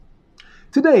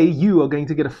Today, you are going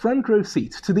to get a front row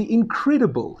seat to the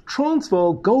incredible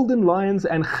Transvaal Golden Lions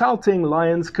and Gauteng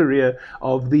Lions career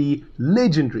of the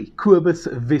legendary Kobus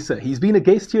Wiese. He's been a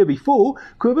guest here before.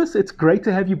 Kobus, it's great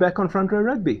to have you back on Front Row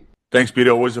Rugby. Thanks, Peter.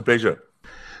 Always a pleasure.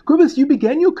 Kobus, you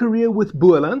began your career with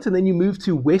Boland and then you moved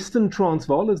to Western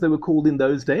Transvaal, as they were called in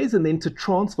those days, and then to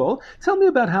Transvaal. Tell me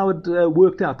about how it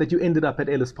worked out that you ended up at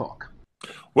Ellis Park.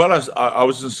 Well, I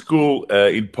was in school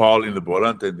in Paarl in the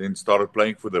Boland and then started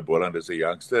playing for the Boland as a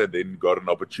youngster and then got an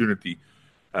opportunity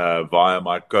via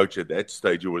my coach at that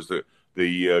stage, who was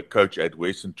the coach at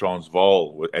Western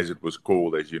Transvaal, as it was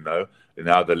called, as you know. And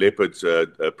now the Leopards,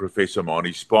 Professor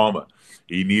Mani Sparmer.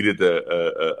 He needed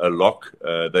a lock.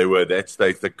 They were at that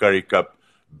stage the Currie Cup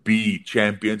B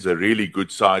champions, a really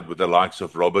good side with the likes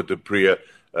of Robert de Preer,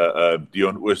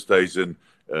 Dion Oosthuizen,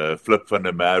 Flip van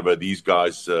der Merwe. These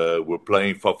guys were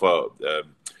playing, Fafa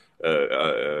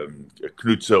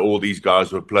Knutse, all these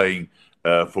guys were playing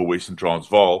for Western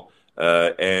Transvaal.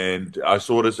 And I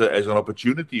saw it as an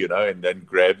opportunity, and then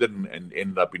grabbed it and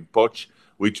ended up in Potch,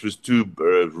 which was two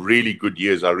really good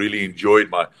years. I really enjoyed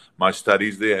my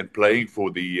studies there and playing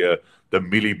for the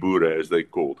Millibura, as they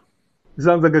called.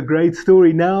 Sounds like a great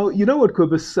story. Now, you know what,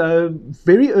 Kobus,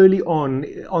 very early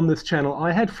on this channel,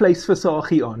 I had Vleis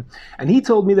Versace on, and he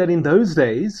told me that in those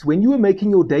days, when you were making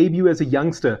your debut as a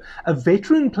youngster, a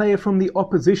veteran player from the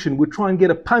opposition would try and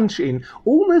get a punch in,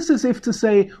 almost as if to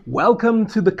say, welcome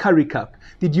to the Currie Cup.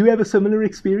 Did you have a similar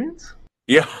experience?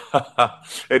 Yeah,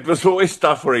 it was always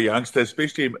tough for a youngster,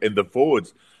 especially in the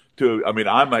forwards. I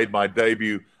made my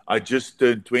debut. I just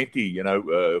turned 20,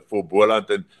 for Boland,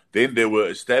 and then there were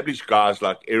established guys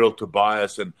like Errol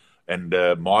Tobias and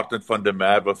Martin van der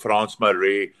Merwe, Frans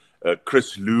Marais,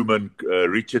 Chris Luman,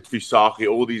 Richard Visagie.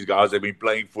 All these guys have been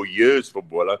playing for years for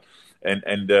Boland,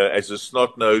 and as a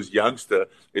snot-nosed youngster,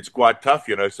 it's quite tough,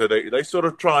 So they sort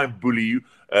of try and bully you,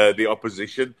 the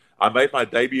opposition. I made my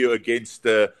debut against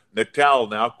Natal,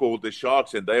 now called the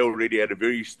Sharks, and they already had a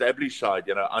very established side.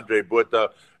 Andre Botha,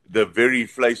 the very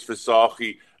Vleis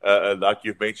Versace, like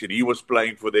you've mentioned, he was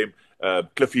playing for them.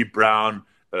 Cliffy Brown,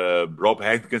 Rob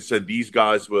Hankinson, these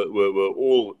guys were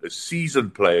all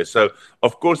seasoned players. So,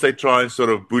 of course, they try and sort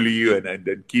of bully you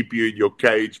and keep you in your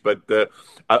cage. But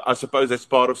I suppose that's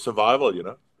part of survival,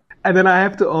 And then I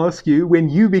have to ask you, when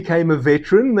you became a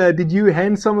veteran, did you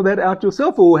hand some of that out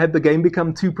yourself, or had the game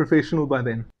become too professional by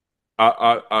then?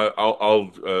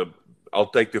 I'll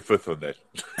take the fifth on that.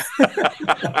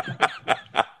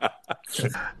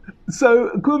 So,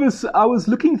 Kobus, I was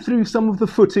looking through some of the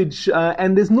footage,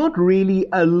 and there's not really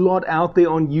a lot out there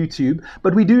on YouTube,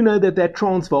 but we do know that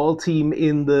Transvaal team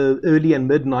in the early and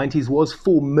mid-90s was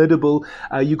formidable.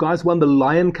 You guys won the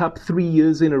Lion Cup 3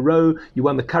 years in a row. You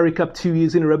won the Currie Cup 2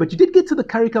 years in a row, but you did get to the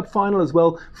Currie Cup final as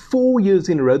well 4 years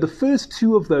in a row. The first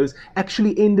two of those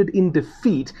actually ended in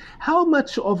defeat. How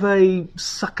much of a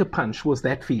sucker punch was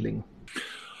that feeling?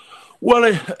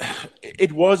 Well,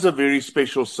 it was a very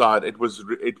special side. It was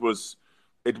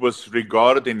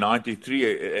regarded in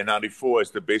 '93 and '94 as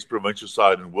the best provincial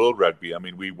side in world rugby. I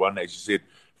mean, we won, as you said,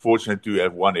 fortunate to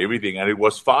have won everything, and it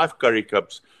was 5 Currie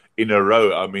Cups in a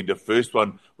row. I mean, the first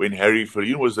one when Harry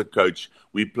Verleen was the coach,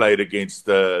 we played against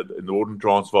Northern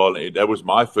Transvaal. That was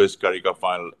my first Currie Cup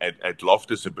final at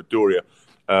Loftus in Pretoria.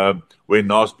 When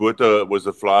Naas Botha was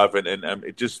the fly-off, and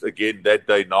it just again that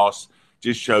day Naas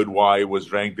just showed why he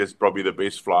was ranked as probably the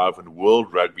best fly-off in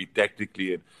world rugby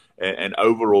tactically and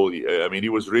overall. I mean, he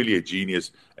was really a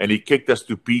genius, and he kicked us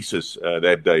to pieces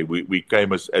that day. We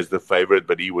came as the favourite,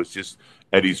 but he was just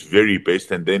at his very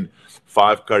best. And then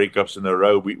 5 Currie Cups in a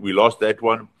row. We lost that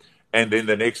one, and then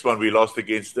the next one we lost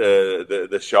against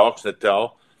the Sharks,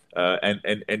 Natal, and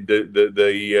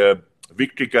the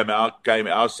victory came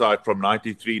outside from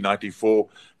 93, 94.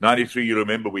 93, you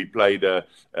remember, we played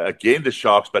again the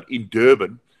Sharks, but in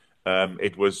Durban.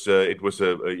 It was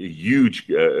a huge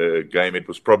game. It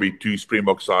was probably 2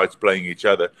 Springbok sides playing each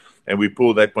other, and we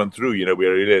pulled that one through. We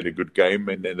really had a good game.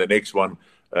 And then the next one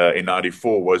in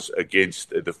 94 was against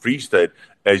the Free State.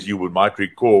 As you might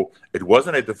recall, it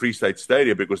wasn't at the Free State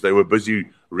Stadium because they were busy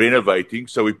renovating,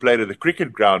 so we played at the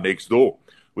cricket ground next door,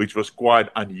 which was quite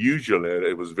unusual.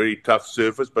 It was a very tough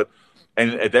surface,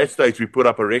 and at that stage we put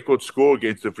up a record score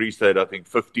against the Free State, I think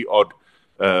 50-odd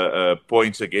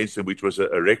points against them, which was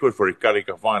a record for a Currie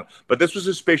Cup final. But this was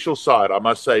a special side, I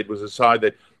must say. It was a side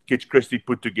that Kitch Christie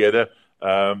put together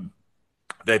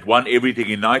that won everything.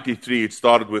 In 93, it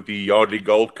started with the Yardley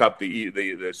Gold Cup, the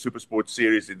Supersport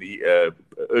Series in the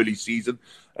early season,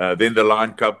 then the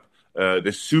Lion Cup,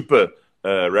 the Super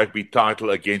rugby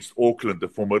title against Auckland, the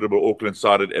formidable Auckland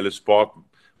side at Ellis Park,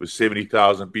 with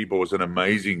 70,000 people. It was an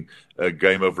amazing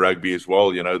game of rugby as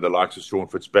well. You know, the likes of Sean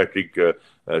Fitzpatrick,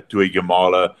 Tui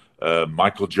Gamala,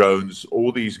 Michael Jones,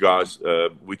 all these guys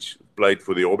which played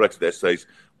for the All Blacks at that stage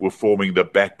were forming the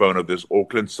backbone of this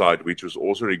Auckland side, which was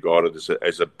also regarded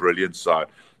as a brilliant side.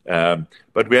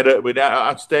 But we had an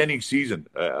outstanding season.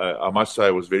 I must say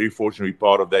I was very fortunate to be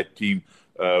part of that team,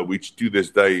 which to this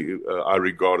day I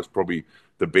regard as probably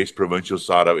the best provincial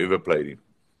side I've ever played in.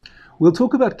 We'll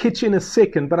talk about Kitch in a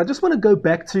second, but I just want to go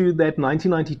back to that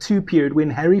 1992 period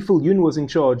when Harry Viljoen was in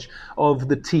charge of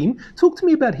the team. Talk to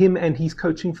me about him and his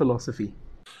coaching philosophy.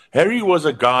 Harry was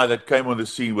a guy that came on the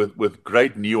scene with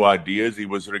great new ideas. He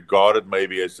was regarded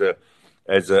maybe as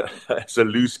a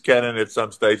loose cannon at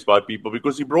some stage by people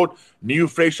because he brought new,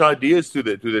 fresh ideas to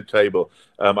the table.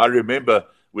 I remember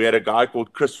we had a guy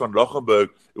called Chris van Lochenberg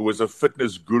who was a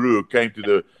fitness guru who came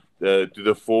to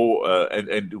the fore,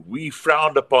 and we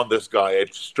frowned upon this guy.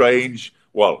 It's strange.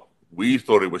 Well, we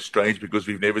thought it was strange because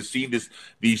we've never seen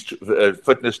these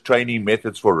fitness training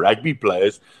methods for rugby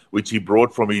players, which he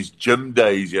brought from his gym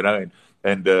days, you know,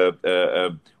 and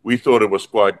we thought it was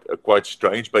quite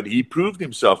strange. But he proved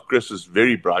himself. Chris is a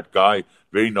very bright guy,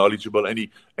 very knowledgeable, and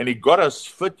he got us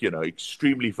fit, you know,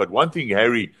 extremely fit. One thing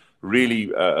Harry really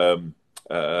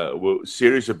were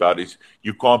serious about is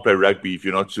you can't play rugby if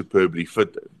you're not superbly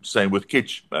fit. Same with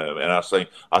Kitch, and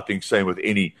I think same with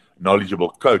any knowledgeable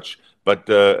coach. But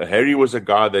Harry was a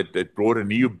guy that brought a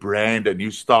new brand, a new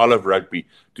style of rugby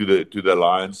to the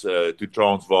Lions, to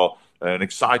Transvaal, an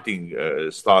exciting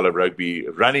style of rugby,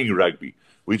 running rugby,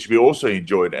 which we also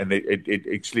enjoyed, and it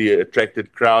actually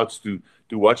attracted crowds to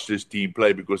watch this team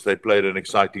play because they played an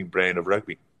exciting brand of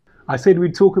rugby. I said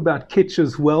we'd talk about Kitch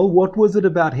as well. What was it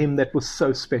about him that was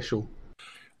so special?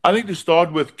 I think to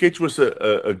start with, Kitch was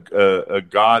a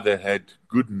guy that had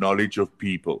good knowledge of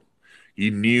people. He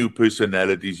knew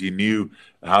personalities. He knew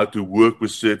how to work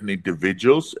with certain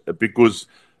individuals because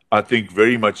I think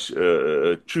very much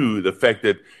true, the fact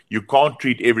that you can't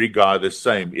treat every guy the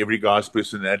same. Every guy's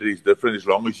personality is different. As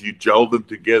long as you gel them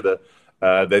together,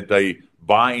 that they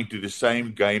buy into the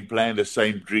same game plan, the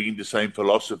same dream, the same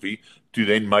philosophy to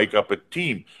then make up a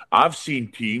team. I've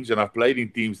seen teams and I've played in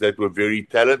teams that were very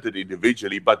talented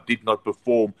individually but did not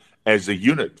perform as a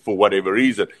unit for whatever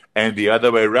reason. And the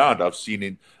other way around, I've seen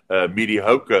in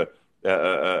mediocre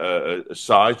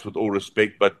sides, with all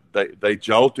respect, but they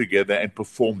gel together and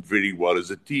performed very well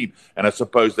as a team. And I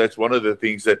suppose that's one of the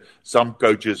things that some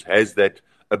coaches has that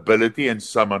ability and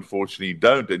some unfortunately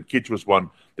don't. And Kitch was one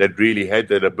that really had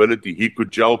that ability. He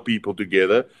could gel people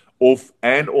together off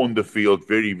and on the field,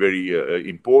 very, very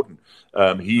important.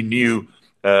 He knew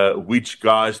which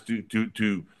guys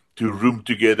to room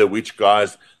together, which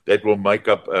guys that will make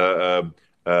up a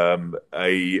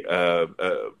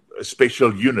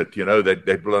special unit, you know,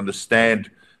 that will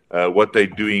understand what they're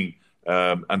doing,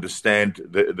 understand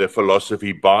the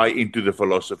philosophy, buy into the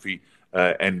philosophy,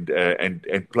 and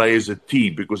play as a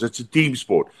team, because it's a team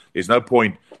sport. There's no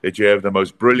point that you have the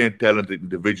most brilliant, talented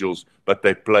individuals, but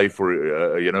they play for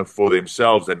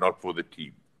themselves and not for the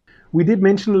team. We did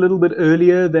mention a little bit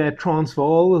earlier that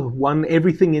Transvaal won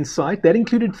everything in sight. That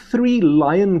included 3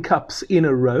 Lion Cups in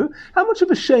a row. How much of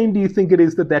a shame do you think it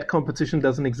is that competition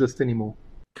doesn't exist anymore?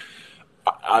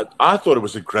 I thought it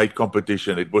was a great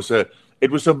competition. It was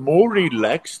a more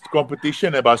relaxed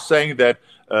competition. And by saying that,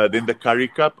 than the Currie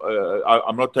Cup,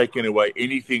 I'm not taking away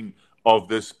anything of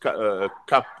this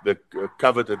cup, the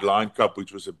coveted Lion Cup,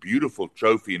 which was a beautiful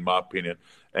trophy in my opinion,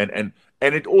 and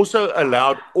it also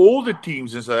allowed all the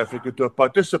teams in South Africa to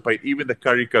participate. Even the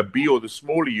Currie Cup B or the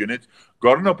smaller units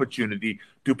got an opportunity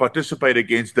to participate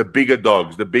against the bigger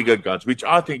dogs, the bigger guns, which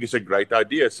I think is a great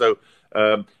idea. So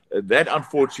that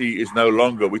unfortunately is no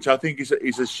longer, which I think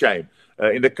is a shame.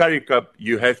 In the Currie Cup,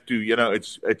 you have to,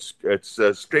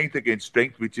 it's strength against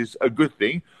strength, which is a good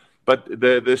thing. But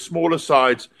the smaller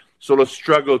sides sort of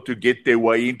struggle to get their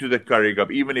way into the Currie Cup.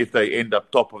 Even if they end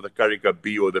up top of the Currie Cup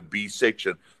B or the B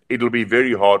section, it'll be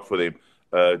very hard for them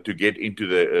to get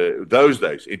into those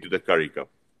days into the Currie Cup.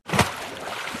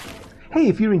 Hey,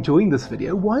 if you're enjoying this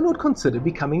video, why not consider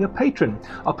becoming a patron?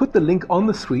 I'll put the link on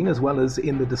the screen as well as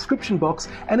in the description box,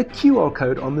 and a QR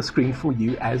code on the screen for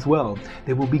you as well.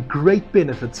 There will be great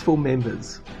benefits for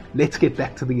members. Let's get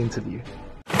back to the interview.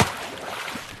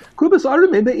 Kobus, I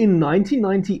remember in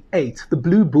 1998, the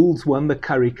Blue Bulls won the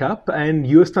Currie Cup, and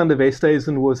Joost van der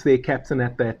Westhuizen was their captain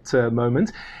at that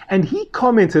moment. And he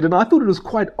commented, and I thought it was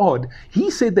quite odd, he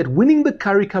said that winning the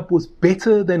Currie Cup was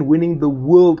better than winning the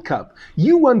World Cup.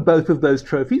 You won both of those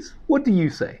trophies. What do you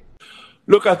say?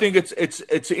 Look, I think it's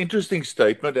an interesting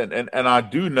statement, and I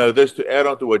do know this, to add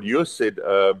on to what Joost said.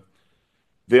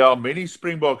 there are many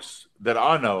Springboks that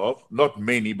I know of, not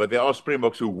many, but there are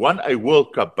Springboks who won a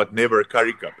World Cup but never a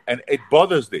Currie Cup, and it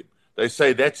bothers them. They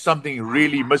say that's something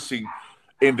really missing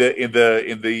in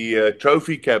the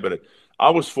trophy cabinet. I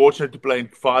was fortunate to play in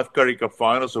 5 Currie Cup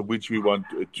finals, of which we won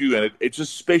 2, and it's a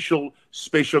special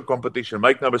competition.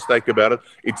 Make no mistake about it.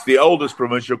 It's the oldest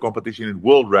provincial competition in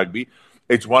world rugby.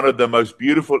 It's one of the most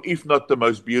beautiful, if not the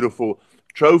most beautiful,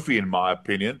 trophy in my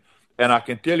opinion. And I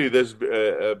can tell you this: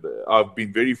 I've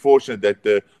been very fortunate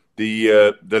that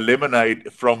the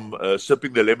lemonade from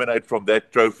sipping the lemonade from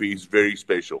that trophy is very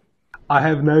special. I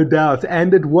have no doubt.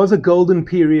 And it was a golden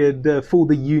period for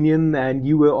the union, and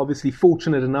you were obviously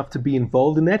fortunate enough to be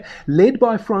involved in that, led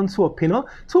by Francois Pienaar.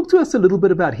 Talk to us a little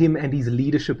bit about him and his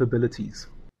leadership abilities.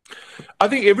 I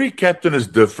think every captain is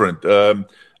different.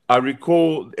 I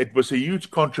recall it was a huge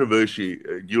controversy.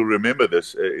 You'll remember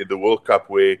this in the World Cup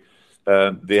where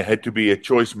there had to be a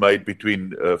choice made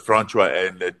between Francois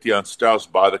and Tiaan Strauss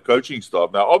by the coaching staff.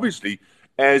 Now, obviously,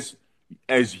 as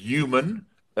human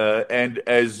and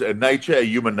as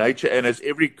human nature, and as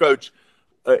every coach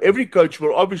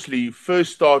will obviously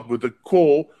first start with the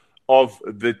core of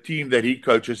the team that he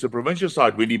coaches, the provincial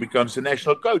side, when he becomes a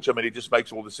national coach. I mean, it just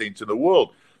makes all the sense in the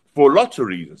world for lots of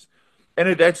reasons. And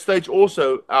at that stage,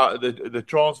 also, the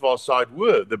Transvaal side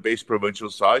were the best provincial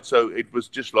side, so it was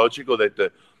just logical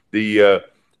that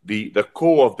the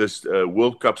core of this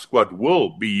World Cup squad will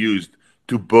be used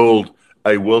to build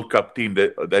a World Cup team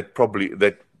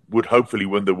that would hopefully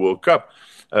win the World Cup.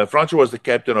 Francois was the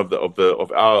captain of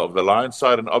the Lions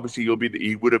side, and obviously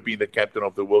he would have been the captain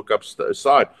of the World Cup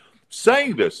side.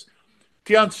 Saying this,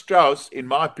 Tiaan Strauss, in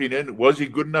my opinion, was he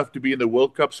good enough to be in the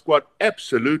World Cup squad?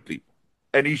 Absolutely,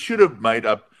 and he should have made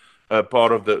up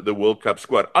part of the World Cup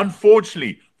squad.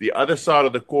 Unfortunately, the other side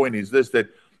of the coin is this: that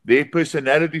their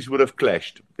personalities would have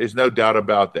clashed. There's no doubt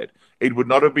about that. It would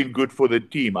not have been good for the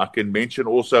team. I can mention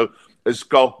also a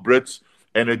Skalk Brits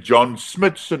and a John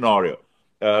Smith scenario,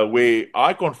 where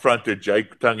I confronted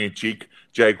Jake tongue-in-cheek,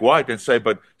 Jake White, and say,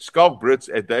 but Skalk Brits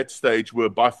at that stage were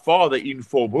by far the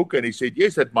in-form hooker. And he said,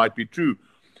 yes, that might be true.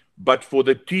 But for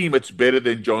the team, it's better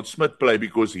than John Smith play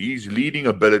because his leadership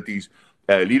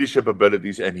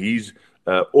abilities, and his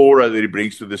aura that he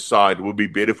brings to the side will be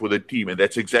better for the team. And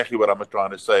that's exactly what I'm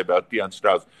trying to say about Tiaan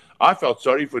Strauss. I felt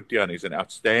sorry for Tiaan. He's an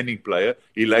outstanding player.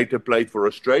 He later played for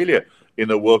Australia in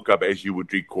the World Cup, as you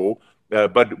would recall.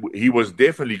 But he was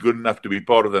definitely good enough to be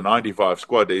part of the 95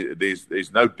 squad.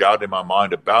 There's no doubt in my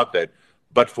mind about that.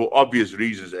 But for obvious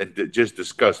reasons, and just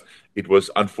discussed, it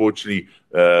was unfortunately,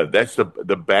 that's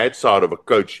the bad side of a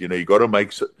coach. You know, you got to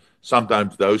make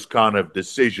sometimes those kind of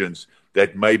decisions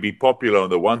that may be popular on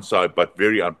the one side, but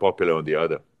very unpopular on the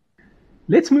other.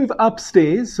 Let's move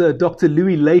upstairs. Dr.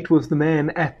 Louis Late was the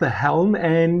man at the helm,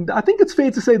 and I think it's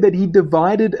fair to say that he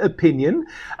divided opinion.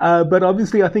 But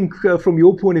obviously, I think from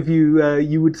your point of view,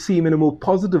 you would see him in a more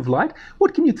positive light.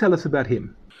 What can you tell us about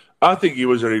him? I think he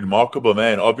was a remarkable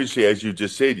man. Obviously, as you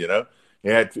just said, you know, he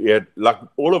had like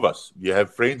all of us. You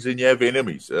have friends and you have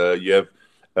enemies. You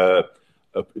have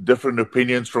different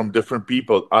opinions from different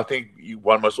people. I think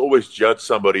one must always judge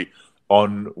somebody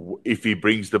on if he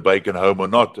brings the bacon home or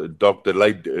not. Dr.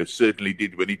 Late certainly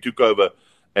did. When he took over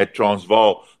at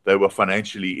Transvaal, they were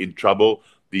financially in trouble.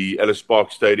 The Ellis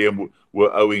Park Stadium were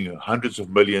owing hundreds of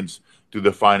millions to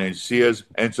the financiers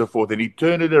and so forth. And he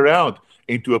turned it around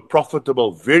into a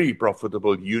profitable, very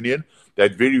profitable union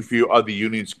that very few other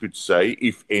unions could say,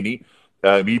 if any.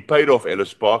 He paid off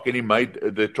Ellis Park and he made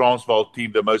the Transvaal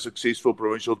team the most successful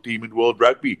provincial team in world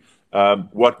rugby.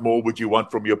 What more would you want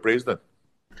from your president?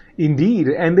 Indeed.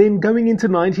 And then going into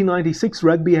 1996,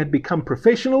 rugby had become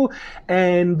professional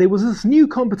and there was this new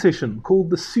competition called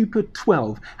the Super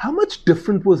 12. How much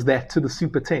different was that to the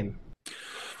Super 10?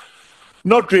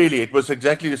 Not really. It was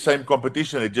exactly the same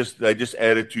competition. They just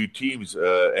added 2 teams,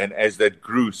 and as that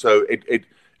grew, so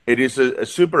it is a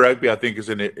Super Rugby. I think is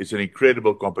an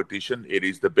incredible competition. It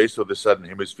is the best of the Southern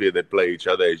Hemisphere that play each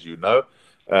other, as you know.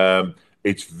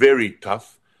 It's very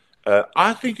tough.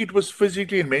 I think it was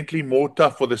physically and mentally more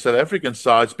tough for the South African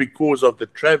sides because of the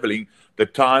travelling, the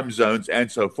time zones,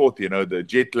 and so forth. You know, the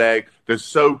jet lag, the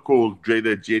so-called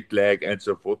dreaded jet lag, and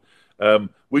so forth.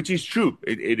 Which is true.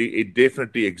 It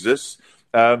definitely exists.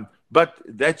 But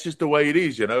that's just the way it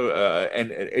is, you know.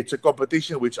 And it's a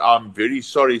competition which I'm very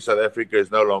sorry South Africa is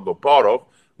no longer part of,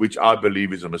 which I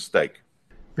believe is a mistake.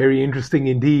 Very interesting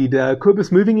indeed.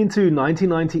 Kobus, moving into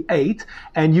 1998,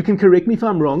 and you can correct me if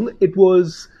I'm wrong, it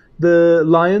was the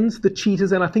Lions, the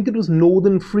Cheetahs, and I think it was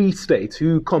Northern Free State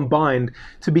who combined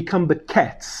to become the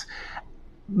Cats.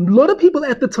 A lot of people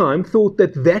at the time thought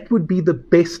that would be the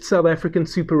best South African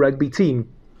Super Rugby team.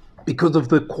 because of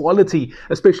the quality,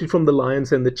 especially from the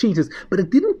Lions and the Cheetahs, but it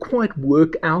didn't quite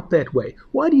work out that way.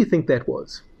 Why do you think that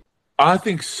was? I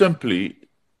think simply,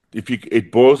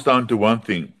 it boils down to one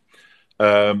thing.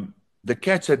 The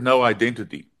Cats had no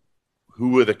identity. Who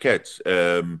were the Cats?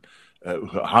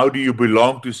 How do you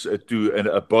belong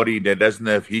to a body that doesn't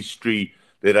have history,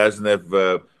 that doesn't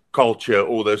have culture,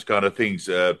 all those kind of things?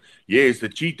 Yes, the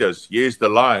Cheetahs, yes, the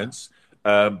Lions,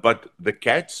 but the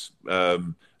Cats,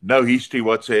 no history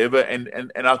whatsoever.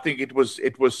 And I think it was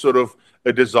sort of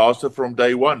a disaster from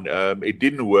day one. It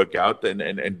didn't work out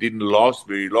and didn't last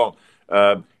very long.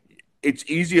 It's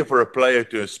easier for a player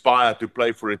to aspire to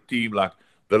play for a team like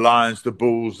the Lions, the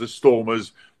Bulls, the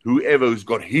Stormers, whoever who's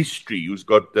got history, who's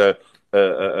got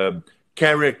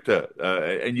character,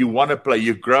 and you want to play.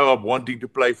 You grow up wanting to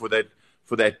play for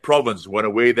that province, want to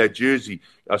wear that jersey.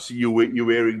 I see you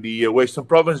wearing the Western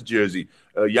Province jersey.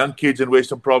 Young kids in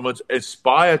Western Province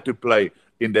aspire to play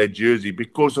in that jersey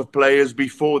because of players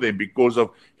before them, because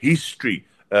of history,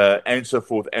 and so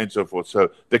forth and so forth. So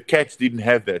the Cats didn't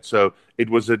have that. So it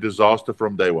was a disaster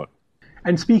from day one.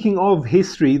 And speaking of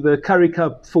history, the Currie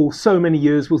Cup for so many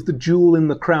years was the jewel in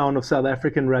the crown of South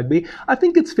African rugby. I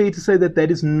think it's fair to say that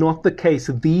that is not the case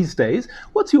these days.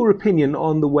 What's your opinion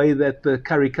on the way that the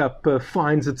Currie Cup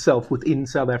finds itself within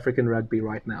South African rugby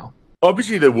right now?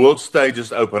 Obviously, the world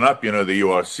stages open up, the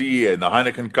URC and the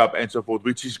Heineken Cup and so forth,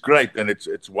 which is great. And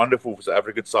it's wonderful for South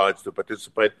African sides to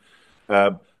participate.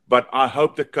 But I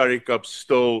hope the Currie Cup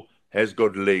still has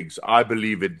got legs. I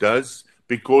believe it does,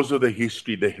 because of the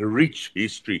history, the rich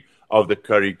history of the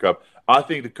Currie Cup. I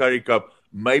think the Currie Cup,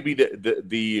 maybe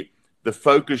the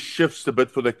focus shifts a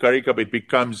bit for the Currie Cup. It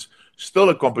becomes still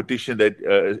a competition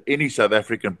that any South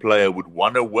African player would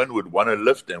want to win, would want to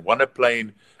lift and want to play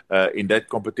in that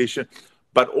competition.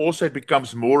 But also it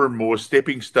becomes more and more a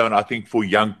stepping stone, I think, for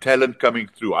young talent coming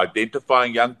through,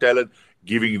 identifying young talent,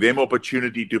 giving them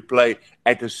opportunity to play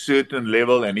at a certain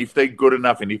level. And if they're good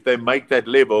enough and if they make that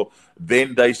level,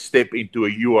 then they step into a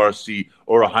URC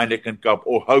or a Heineken Cup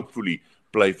or hopefully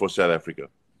play for South Africa.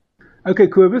 Okay,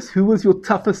 Kobus, who was your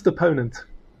toughest opponent?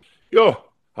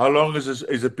 How long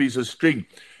is a piece of string?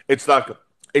 It's like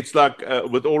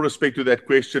with all respect to that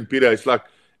question, Peter, it's like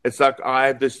I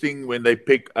have this thing when they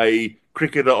pick a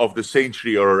cricketer of the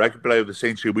century or a rugby player of the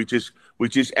century, which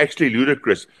is actually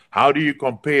ludicrous. How do you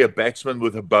compare a batsman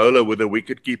with a bowler, with a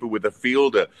wicketkeeper, with a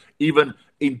fielder? Even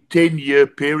in 10-year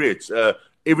periods,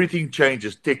 everything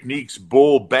changes, techniques,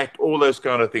 ball, bat, all those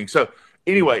kind of things. So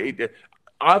anyway,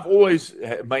 I've always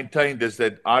maintained this,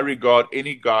 that I regard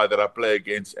any guy that I play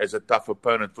against as a tough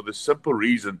opponent for the simple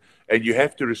reason, and you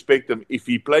have to respect him. If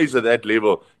he plays at that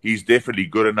level, he's definitely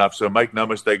good enough. So make no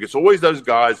mistake, it's always those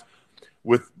guys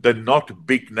with the not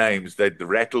big names that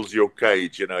rattles your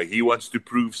cage. He wants to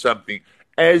prove something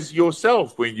as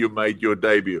yourself when you made your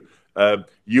debut.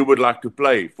 You would like to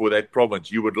play for that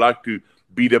province. You would like to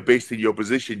be the best in your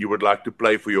position. You would like to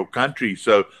play for your country.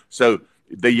 So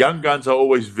the young guns are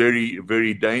always very,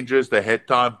 very dangerous. They had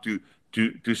time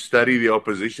to study the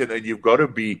opposition, and you've got to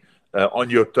be on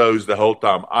your toes the whole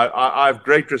time. I have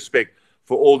great respect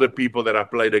for all the people that I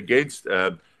played against,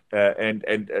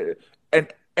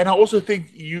 and I also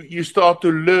think you start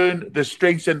to learn the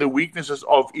strengths and the weaknesses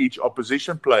of each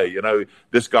opposition player.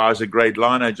 This guy is a great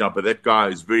line-out jumper. That guy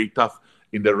is very tough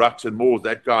in the rucks and mauls.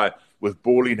 That guy with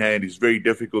ball in hand is very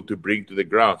difficult to bring to the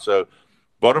ground. So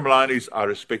bottom line is I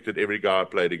respected every guy I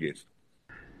played against.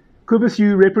 Kobus,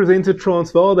 you represented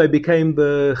Transvaal. They became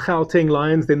the Gauteng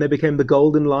Lions, then they became the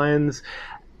Golden Lions.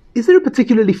 Is there a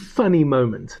particularly funny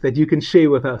moment that you can share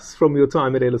with us from your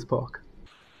time at Ellis Park?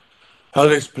 Oh,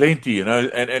 there's plenty,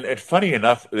 and funny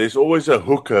enough, there's always a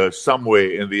hooker somewhere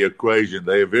in the equation.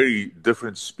 They're a very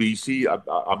different species.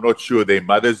 I'm not sure their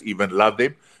mothers even love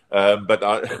them, but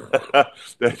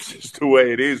that's just the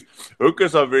way it is.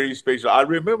 Hookers are very special. I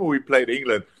remember we played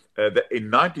England in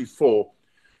 '94,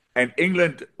 and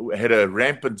England had a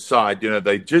rampant side.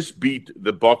 They just beat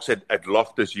the Boks at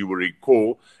Loftus, you will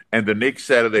recall, and the next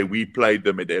Saturday we played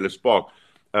them at Ellis Park.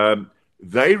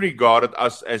 They regarded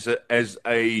us as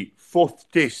a fourth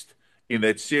test in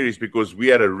that series because we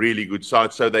had a really good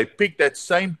side. So they picked that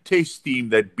same test team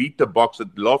that beat the Boks at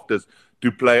Loftus to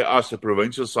play us, a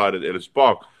provincial side at Ellis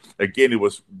Park. Again, it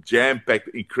was jam-packed,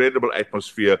 incredible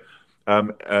atmosphere,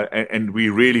 and we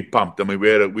really pumped. I mean,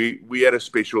 we had a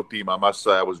special team, I must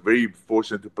say. I was very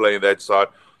fortunate to play in that side,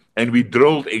 and we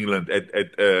drilled England at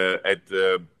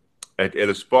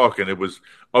Ellis Park, and it was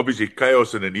obviously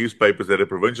chaos in the newspapers that a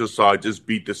provincial side just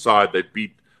beat the side that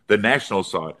beat the national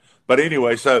side. But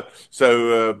anyway, so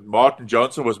Martin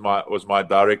Johnson was my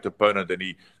direct opponent,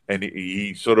 and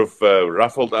he sort of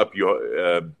ruffled up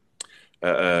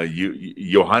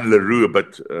Johan Leroux,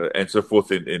 but and so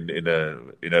forth in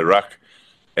a ruck.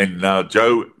 And now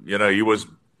Joe, he was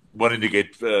wanting to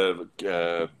get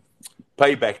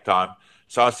payback time.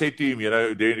 So I said to him,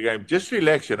 during the game, just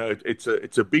relax.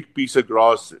 It's a big piece of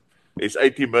grass. It's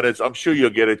 80 minutes. I'm sure you'll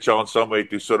get a chance somewhere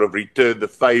to sort of return the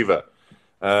favor.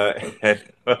 And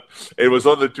it was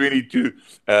on the 22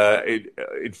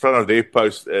 in front of their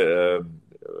post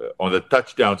on the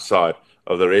touchdown side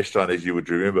of the restaurant, as you would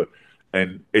remember.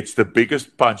 And it's the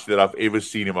biggest punch that I've ever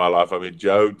seen in my life. I mean,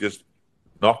 Joe just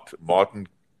knocked Martin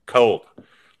cold.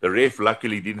 The ref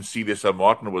luckily didn't see this. So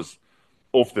Martin was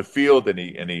off the field and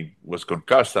he was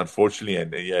concussed, unfortunately,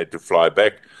 and he had to fly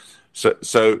back.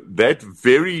 So that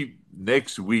very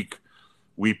next week,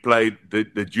 we played,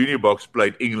 the junior box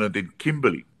played England in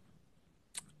Kimberley.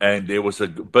 And there was a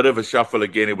bit of a shuffle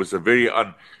again. It was a very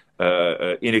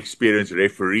inexperienced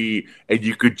referee. And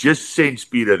you could just sense,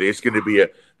 Peter, there's going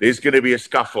to be a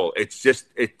scuffle. It's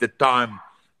just, the time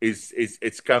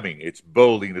it's coming. It's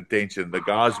building the tension. The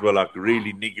guys were like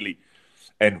really niggly.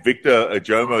 And Victor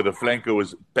Ajomo, the flanker,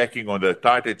 was backing on the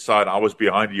tight head side. I was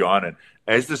behind Johan. And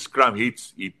as the scrum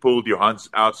hits, he pulled Johan's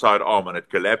outside arm and it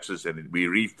collapses. And we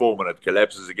reform and it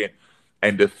collapses again.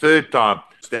 And the third time,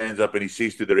 stands up and he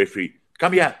says to the referee,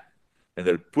 "Come here." And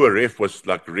the poor ref was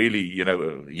like really,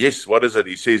 yes, what is it?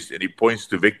 He says, and he points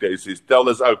to Victor. He says, "Tell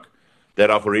this Oak that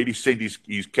I've already sent his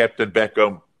captain back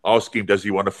home. Ask him, does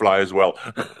he want to fly as well?"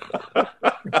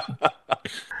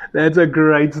 That's a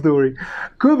great story.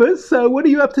 Kobus, so what are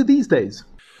you up to these days?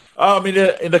 I'm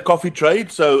in the coffee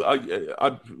trade. So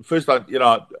I'm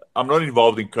not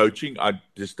involved in coaching. I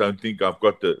just don't think I've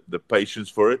got the patience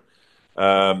for it.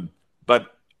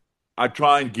 But I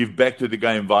try and give back to the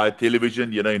game via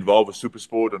television, involve with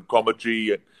SuperSport and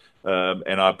commentary.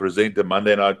 And I present the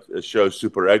Monday night show,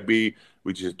 Super Rugby,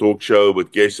 which is a talk show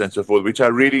with guests and so forth, which I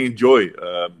really enjoy.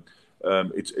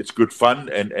 It's good fun,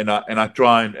 and I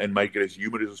try and make it as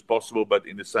humorous as possible, but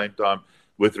in the same time,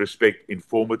 with respect,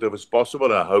 informative as possible.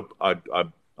 And I hope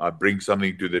I bring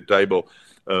something to the table,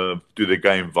 to the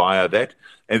game via that.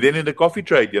 And then in the coffee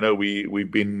trade,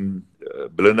 we've been,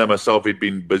 Belinda and myself, we've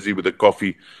been busy with the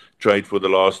coffee trade for the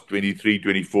last 23,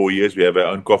 24 years. We have our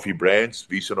own coffee brands,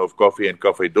 Wiese Coffee and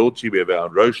Cafe Dolce. We have our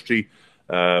own roastery.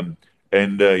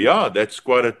 That's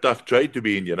quite a tough trade to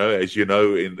be in, As you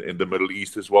know, in the Middle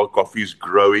East as well, coffee is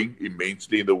growing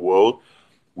immensely in the world.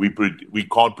 We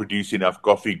can't produce enough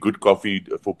coffee, good coffee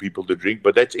for people to drink,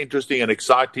 but that's interesting and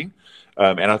exciting.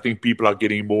 And I think people are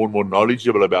getting more and more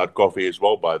knowledgeable about coffee as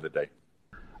well by the day.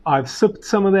 I've sipped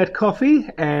some of that coffee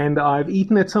and I've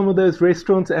eaten at some of those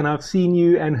restaurants and I've seen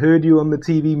you and heard you on the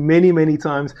TV many, many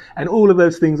times. And all of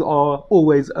those things are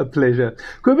always a pleasure.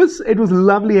 Kobus, it was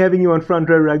lovely having you on Front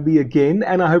Row Rugby again.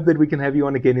 And I hope that we can have you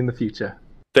on again in the future.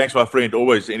 Thanks, my friend.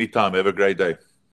 Always, anytime. Have a great day.